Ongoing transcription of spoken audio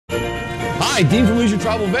Hi, Dean from Leisure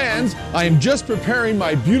Travel Vans. I am just preparing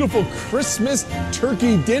my beautiful Christmas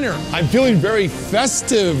turkey dinner. I'm feeling very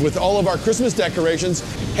festive with all of our Christmas decorations.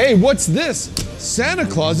 Hey, what's this? Santa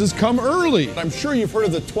Claus has come early. I'm sure you've heard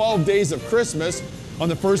of the 12 days of Christmas. On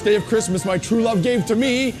the first day of Christmas, my true love gave to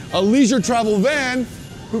me a Leisure Travel Van.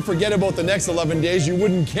 Who forget about the next 11 days, you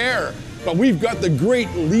wouldn't care. But we've got the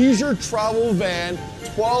great Leisure Travel Van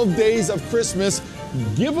 12 days of Christmas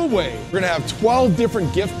giveaway. We're gonna have 12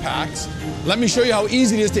 different gift packs. Let me show you how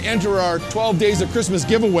easy it is to enter our 12 days of Christmas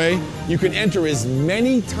giveaway. You can enter as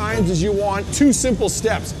many times as you want. 2 simple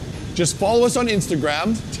steps. Just follow us on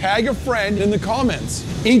Instagram, tag a friend in the comments.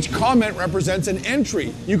 Each comment represents an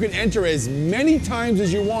entry. You can enter as many times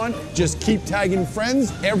as you want. Just keep tagging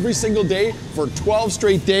friends every single day for 12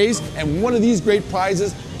 straight days, and one of these great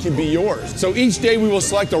prizes can be yours. So each day we will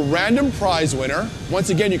select a random prize winner. Once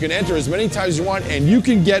again, you can enter as many times as you want, and you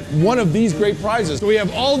can get one of these great prizes. So we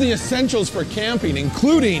have all the essentials for camping,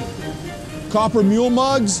 including copper mule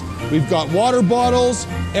mugs, we've got water bottles,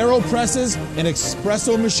 AeroPresses, an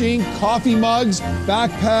espresso machine, coffee mugs,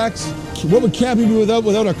 backpacks. What would camping be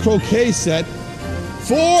without a croquet set?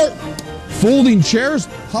 4 folding chairs.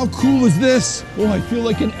 How cool is this? Oh, I feel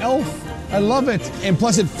like an elf. I love it. And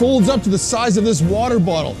plus it folds up to the size of this water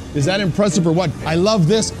bottle. Is that impressive or what? I love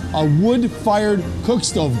this. A wood-fired cook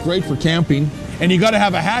stove, great for camping. And you gotta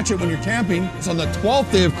have a hatchet when you're camping. It's on the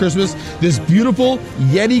 12th day of Christmas, this beautiful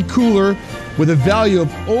Yeti cooler with a value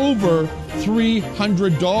of over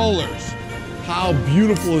 $300. How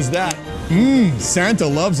beautiful is that? Santa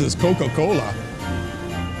loves his Coca-Cola.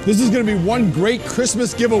 This is gonna be one great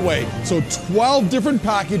Christmas giveaway. So 12 different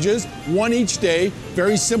packages, one each day,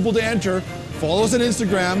 very simple to enter. Follow us on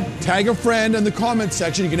Instagram, tag a friend in the comments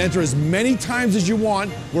section. You can enter as many times as you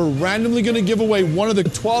want. We're randomly gonna give away one of the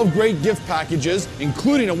 12 great gift packages,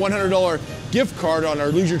 including a $100 gift card on our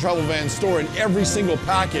Leisure Travel Van store in every single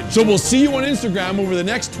package. So we'll see you on Instagram over the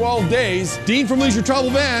next 12 days. Dean from Leisure Travel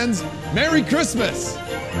Vans, Merry Christmas.